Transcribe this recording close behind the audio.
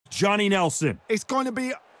Johnny Nelson. It's going to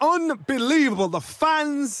be unbelievable. The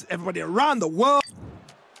fans, everybody around the world.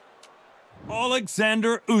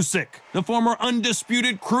 Oleksandr Usyk, the former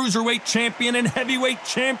undisputed cruiserweight champion and heavyweight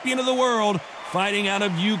champion of the world, fighting out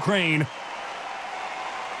of Ukraine.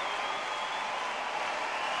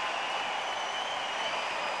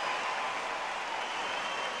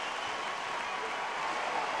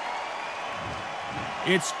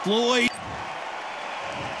 It's Floyd.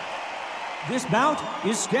 This bout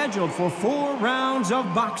is scheduled for 4 rounds of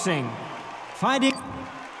boxing. Fighting.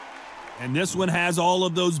 And this one has all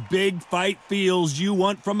of those big fight feels you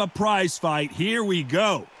want from a prize fight. Here we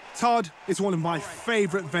go. Todd, it's one of my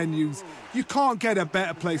favorite venues. You can't get a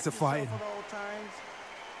better place to fight in.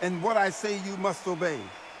 And what I say you must obey.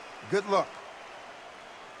 Good luck.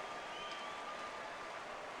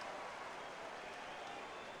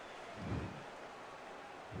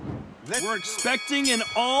 We're expecting an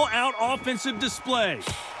all-out offensive display.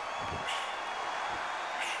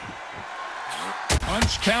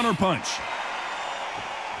 Punch, counter punch.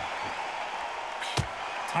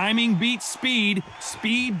 Timing beats speed.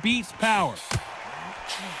 Speed beats power.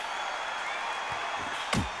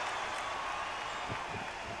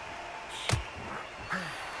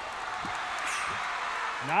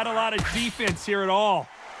 Not a lot of defense here at all.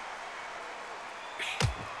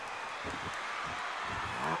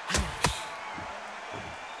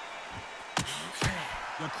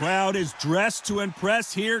 The crowd is dressed to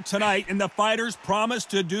impress here tonight, and the fighters promise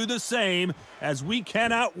to do the same, as we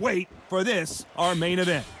cannot wait for this, our main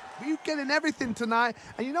event. You're getting everything tonight,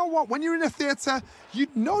 and you know what? When you're in a theater, you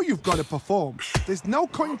know you've got to perform. There's no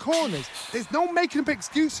cutting corners. There's no making up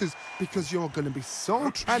excuses, because you're going to be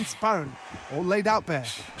so transparent, all laid out bare.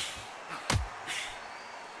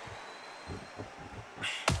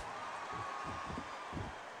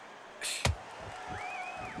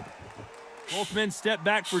 Both men step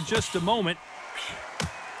back for just a moment.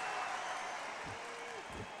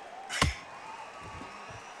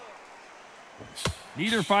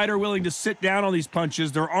 Neither fighter willing to sit down on these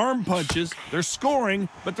punches. They're arm punches. They're scoring,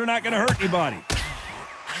 but they're not going to hurt anybody.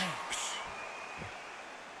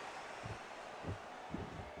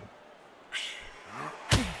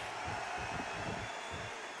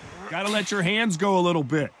 Got to let your hands go a little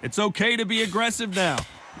bit. It's okay to be aggressive now.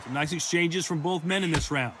 Some nice exchanges from both men in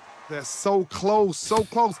this round. They're so close, so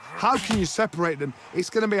close. How can you separate them? It's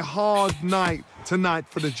going to be a hard night tonight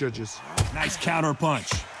for the judges. Nice counter punch.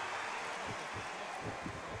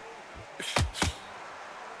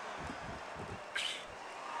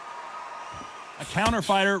 A counter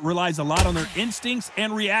fighter relies a lot on their instincts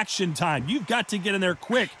and reaction time. You've got to get in there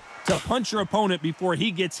quick to punch your opponent before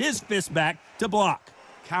he gets his fist back to block.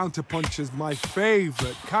 Counterpuncher's my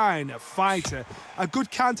favorite kind of fighter. A good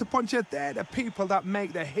counterpuncher, they're the people that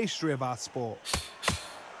make the history of our sport.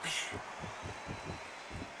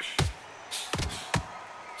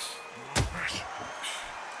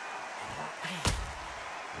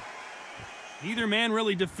 Neither man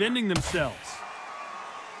really defending themselves.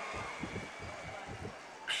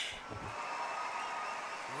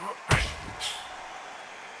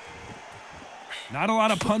 Not a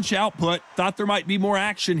lot of punch output. Thought there might be more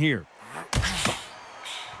action here.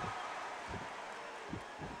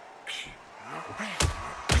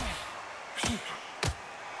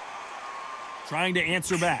 Trying to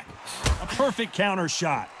answer back. A perfect counter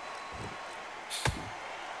shot.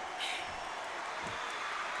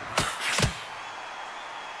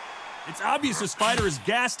 It's obvious this fighter is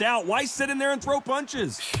gassed out. Why sit in there and throw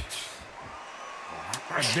punches?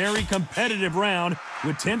 A very competitive round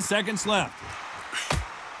with 10 seconds left.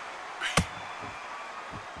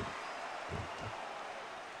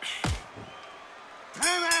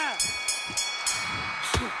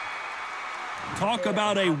 Talk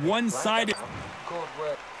about a one-sided.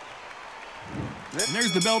 And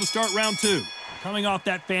there's the bell to start round 2. Coming off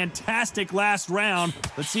that fantastic last round,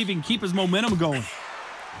 let's see if he can keep his momentum going.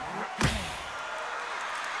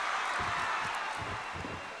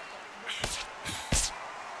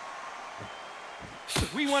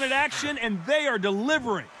 We wanted action, and they are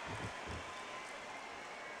delivering.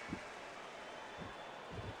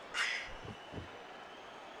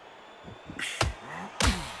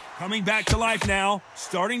 Coming back to life now,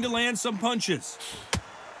 starting to land some punches.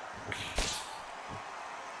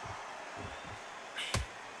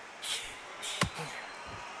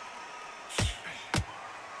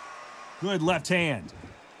 Good left hand.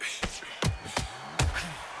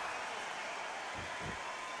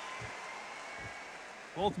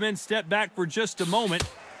 Both men step back for just a moment.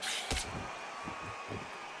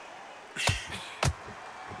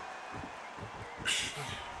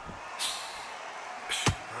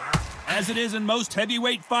 As it is in most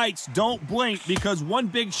heavyweight fights, don't blink because one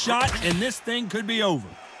big shot and this thing could be over.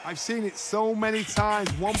 I've seen it so many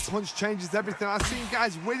times. One punch changes everything. I've seen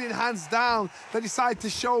guys winning hands down. They decide to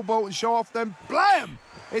showboat and show off, then blam!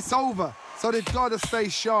 It's over. So they've got to stay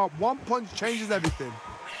sharp. One punch changes everything.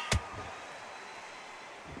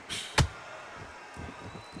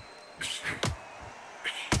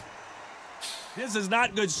 This is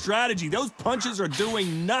not good strategy. Those punches are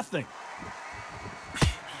doing nothing.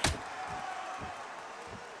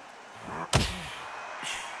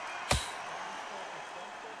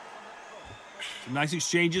 Some nice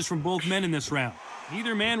exchanges from both men in this round.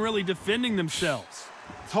 Neither man really defending themselves.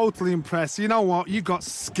 Totally impressed. You know what? You got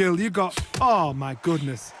skill. You got... Oh, my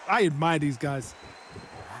goodness. I admire these guys.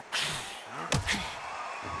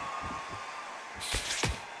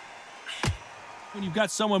 When you've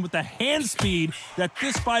got someone with the hand speed that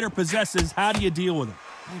this fighter possesses, how do you deal with him?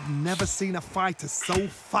 I've never seen a fighter so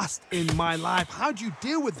fast in my life. How do you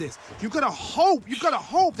deal with this? You've got to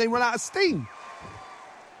hope they run out of steam.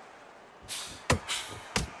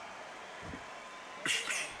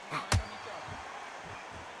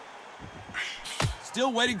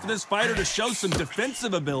 Still waiting for this fighter to show some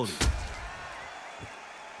defensive ability.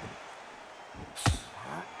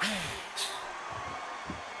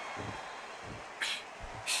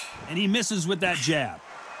 And he misses with that jab.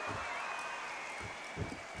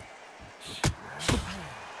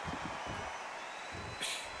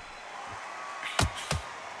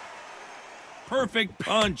 Perfect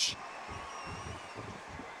punch.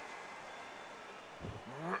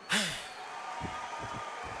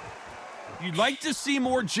 You'd like to see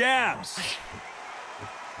more jabs.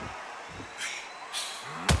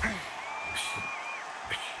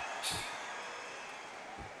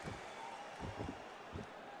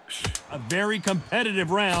 A very competitive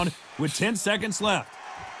round with 10 seconds left.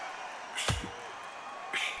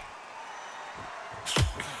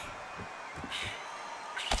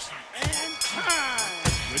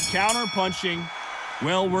 Good counter punching.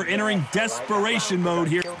 Well, we're entering desperation mode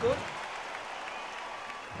here.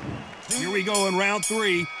 Here we go in round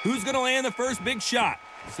 3. Who's going to land the first big shot?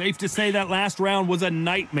 Safe to say that last round was a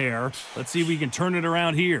nightmare. Let's see if we can turn it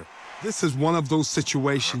around here. This is one of those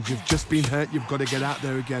situations. You've just been hurt. You've got to get out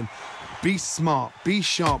there again. Be smart. Be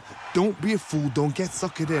sharp. Don't be a fool. Don't get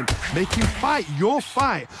suckered in. Make him fight your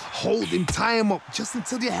fight. Hold him. Tie him up just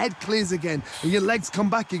until your head clears again and your legs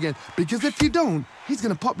come back again. Because if you don't, he's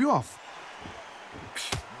going to pop you off.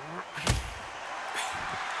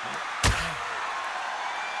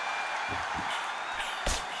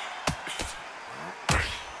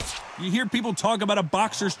 You hear people talk about a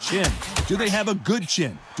boxer's chin. Do they have a good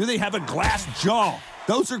chin? Do they have a glass jaw?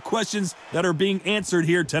 Those are questions that are being answered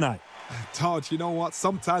here tonight. Todd, you know what?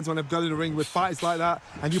 Sometimes when I've got in the ring with fighters like that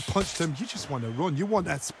and you punch them, you just want to run. You want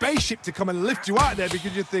that spaceship to come and lift you out there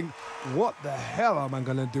because you think, what the hell am I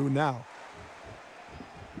going to do now?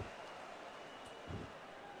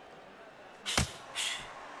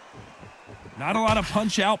 Not a lot of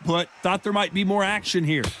punch output. Thought there might be more action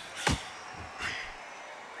here.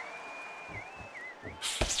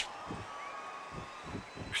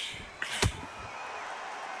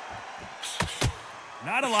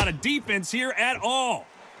 Not a lot of defense here at all.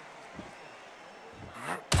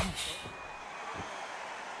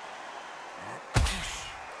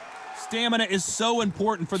 Stamina is so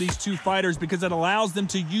important for these two fighters because it allows them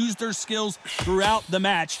to use their skills throughout the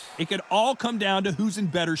match. It could all come down to who's in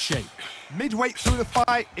better shape. Midway through the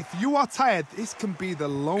fight, if you are tired, this can be the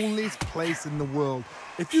loneliest place in the world.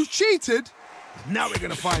 If you cheated, now we're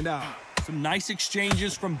going to find out. Some nice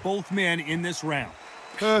exchanges from both men in this round.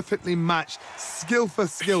 Perfectly matched, skill for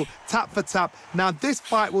skill, tap for tap. Now this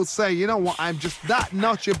fight will say, you know what, I'm just that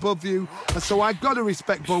notch above you, and so I've got to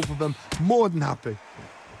respect both of them. More than happy.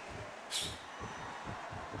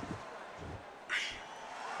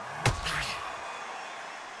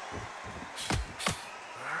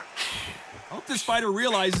 I hope this fighter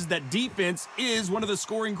realizes that defense is one of the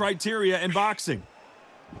scoring criteria in boxing.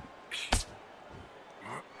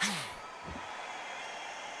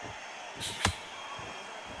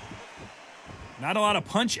 Not a lot of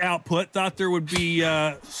punch output. Thought there would be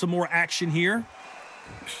some more action here.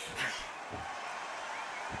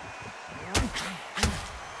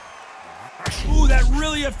 Ooh, that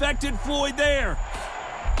really affected Floyd there.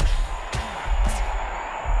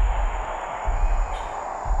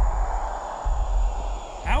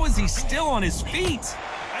 How is he still on his feet?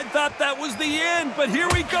 I thought that was the end, but here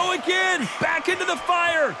we go again. Back into the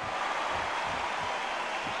fire.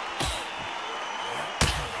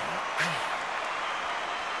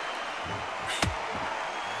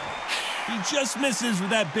 He just misses with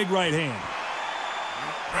that big right hand.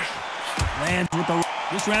 Lands with the...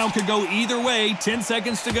 This round could go either way. 10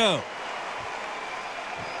 seconds to go.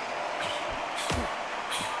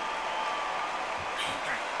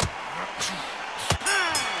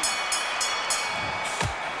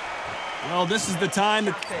 Well, this is the time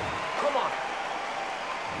to... Come on.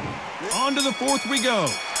 On to the fourth we go.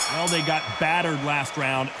 Well, they got battered last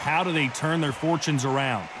round. How do they turn their fortunes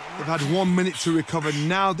around? They've had 1 minute to recover.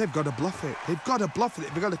 Now they've got to bluff it. They've got to bluff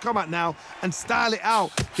it. They've got to come out now and style it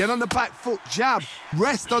out. Get on the back foot, jab,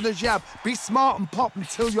 rest on the jab. Be smart and pop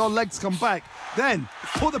until your legs come back. Then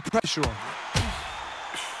put the pressure on.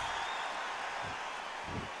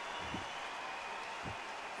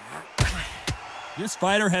 This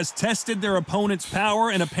fighter has tested their opponent's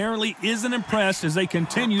power and apparently isn't impressed as they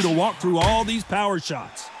continue to walk through all these power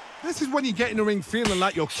shots. This is when you get in the ring feeling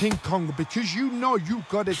like you're King Kong because you know you've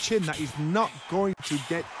got a chin that is not going to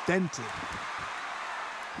get dented.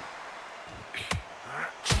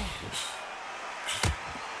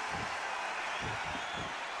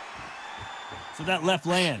 So that left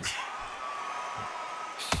lands.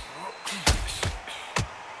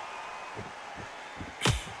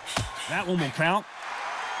 That one will count.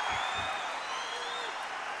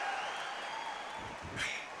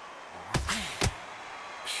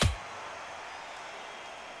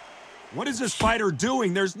 What is this fighter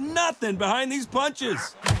doing? There's nothing behind these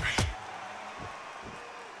punches.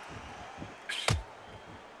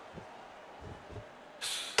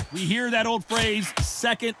 We hear that old phrase,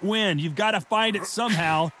 second wind. You've got to find it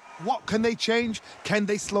somehow. What can they change? Can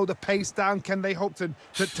they slow the pace down? Can they hope to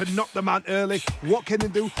knock them out early? What can they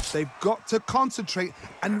do? They've got to concentrate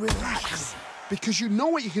and relax. Because you know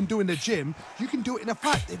what you can do in the gym, you can do it in a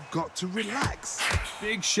fight. They've got to relax.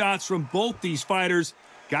 Big shots from both these fighters.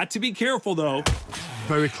 Got to be careful, though.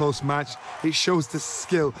 Very close match. It shows the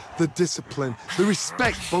skill, the discipline, the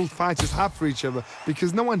respect both fighters have for each other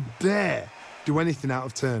because no one dare do anything out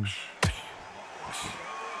of turn.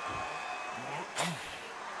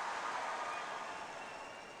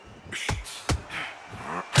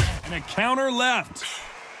 And a counter left.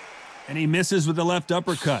 And he misses with the left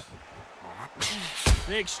uppercut.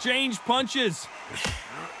 They exchange punches.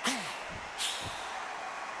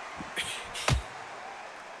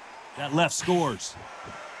 That left scores.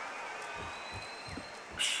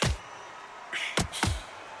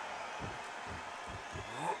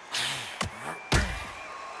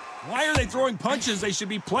 Why are they throwing punches? They should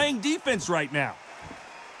be playing defense right now.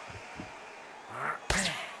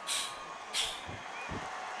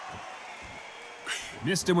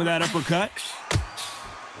 Missed him with that uppercut.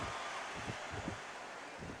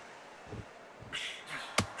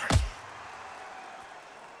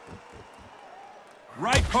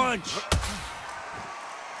 Right punch.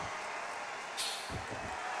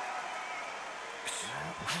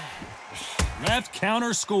 Left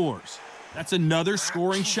counter scores. That's another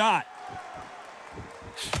scoring shot.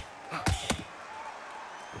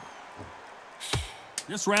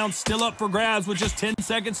 This round's still up for grabs with just 10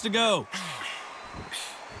 seconds to go.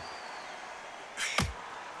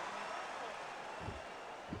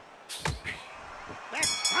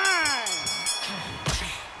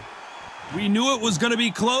 We knew it was going to be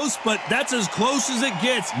close, but that's as close as it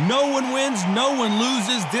gets. No one wins, no one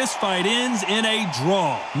loses. This fight ends in a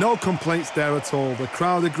draw. No complaints there at all. The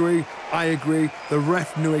crowd agree, I agree. The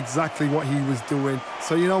ref knew exactly what he was doing.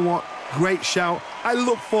 So you know what? Great shout. I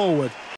look forward